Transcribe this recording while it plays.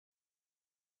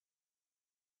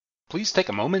Please take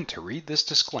a moment to read this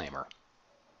disclaimer.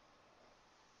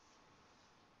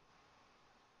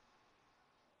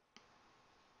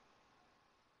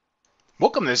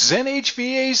 Welcome to Zen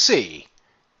HVAC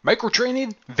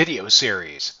Microtraining Video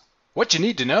Series. What you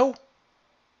need to know,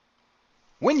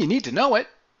 when you need to know it,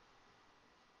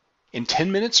 in 10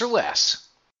 minutes or less,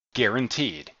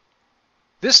 guaranteed.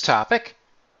 This topic: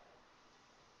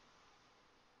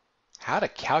 how to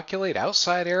calculate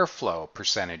outside airflow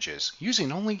percentages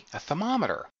using only a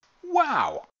thermometer.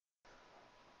 Wow!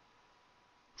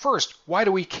 First, why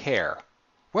do we care?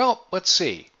 Well, let's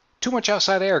see. Too much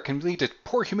outside air can lead to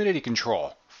poor humidity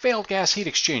control, failed gas heat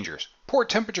exchangers, poor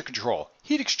temperature control,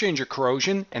 heat exchanger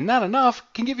corrosion, and not enough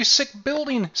can give you sick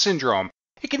building syndrome.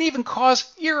 It can even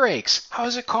cause earaches. How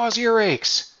does it cause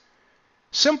earaches?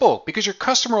 Simple, because your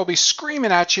customer will be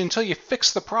screaming at you until you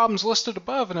fix the problems listed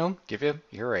above and it'll give you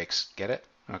earaches. Get it?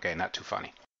 Okay, not too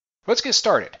funny. Let's get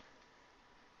started.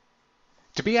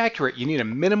 To be accurate, you need a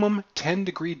minimum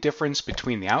 10-degree difference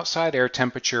between the outside air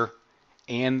temperature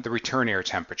and the return air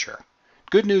temperature.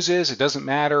 Good news is it doesn't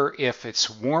matter if it's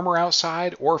warmer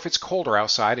outside or if it's colder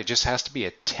outside. It just has to be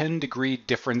a 10-degree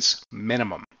difference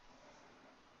minimum.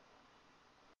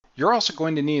 You're also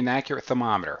going to need an accurate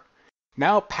thermometer.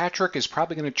 Now Patrick is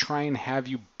probably going to try and have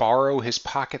you borrow his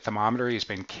pocket thermometer he's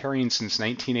been carrying since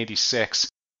 1986.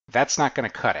 That's not going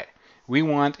to cut it. We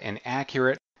want an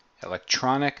accurate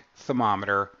electronic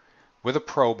thermometer with a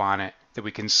probe on it that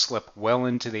we can slip well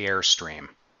into the airstream.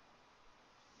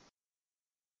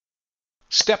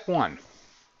 Step 1.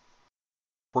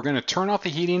 We're going to turn off the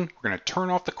heating, we're going to turn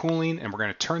off the cooling, and we're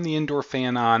going to turn the indoor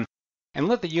fan on and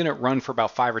let the unit run for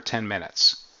about 5 or 10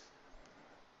 minutes.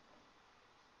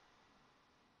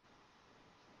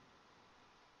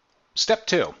 Step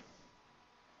 2.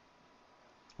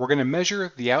 We're going to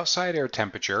measure the outside air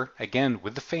temperature, again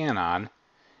with the fan on,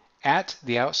 at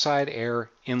the outside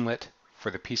air inlet for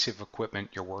the piece of equipment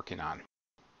you're working on.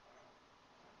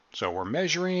 So we're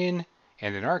measuring,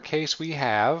 and in our case we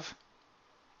have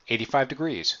 85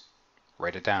 degrees.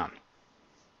 Write it down.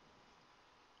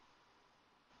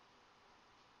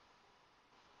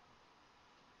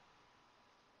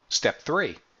 Step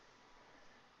 3.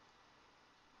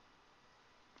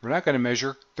 We're not going to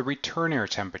measure the return air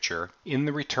temperature in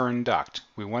the return duct.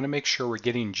 We want to make sure we're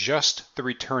getting just the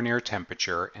return air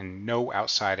temperature and no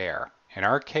outside air. In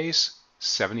our case,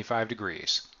 75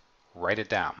 degrees. Write it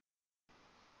down.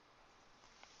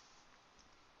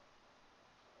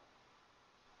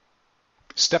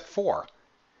 Step 4.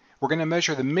 We're going to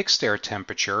measure the mixed air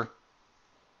temperature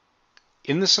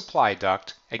in the supply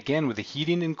duct, again with the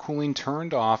heating and cooling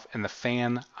turned off and the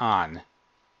fan on.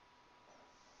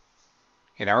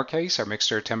 In our case, our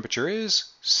mixed air temperature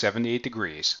is 78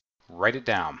 degrees. Write it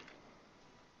down.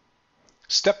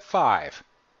 Step 5.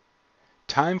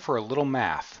 Time for a little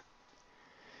math.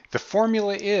 The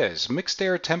formula is mixed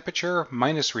air temperature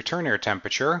minus return air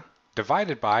temperature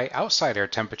divided by outside air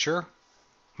temperature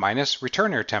minus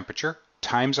return air temperature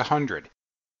times 100.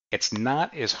 It's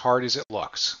not as hard as it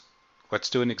looks. Let's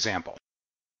do an example.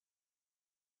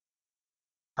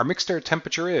 Our mixed air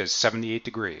temperature is 78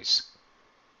 degrees.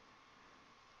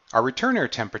 Our return air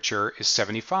temperature is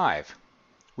 75.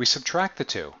 We subtract the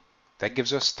two. That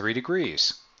gives us 3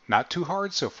 degrees. Not too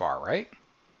hard so far, right?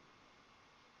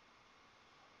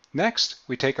 Next,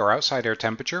 we take our outside air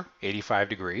temperature, 85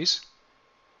 degrees,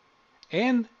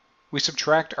 and we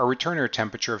subtract our return air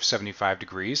temperature of 75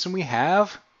 degrees, and we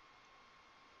have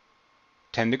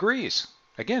 10 degrees.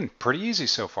 Again, pretty easy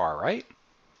so far, right?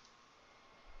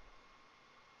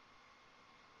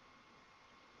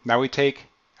 Now we take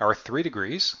our 3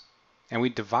 degrees and we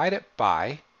divide it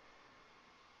by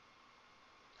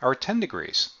our 10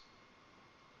 degrees.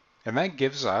 And that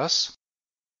gives us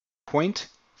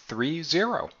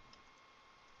 0.30.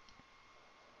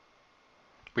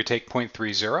 We take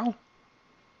 0.30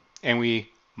 and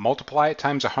we multiply it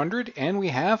times 100 and we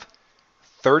have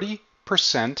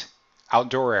 30%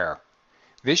 outdoor air.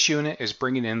 This unit is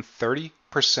bringing in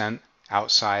 30%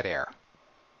 outside air.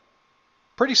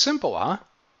 Pretty simple, huh?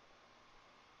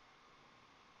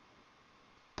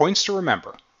 Points to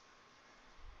remember.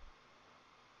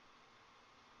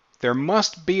 There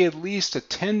must be at least a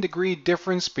 10-degree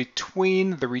difference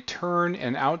between the return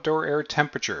and outdoor air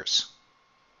temperatures.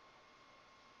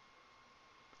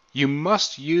 You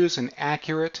must use an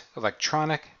accurate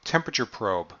electronic temperature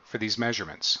probe for these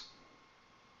measurements.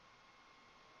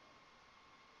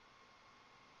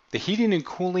 The heating and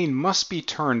cooling must be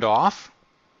turned off,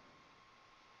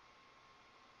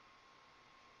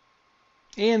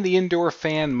 and the indoor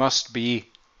fan must be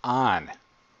on.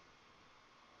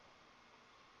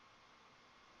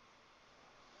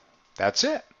 That's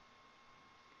it.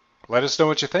 Let us know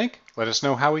what you think, let us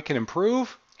know how we can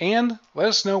improve, and let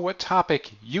us know what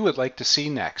topic you would like to see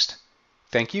next.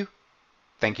 Thank you.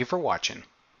 Thank you for watching.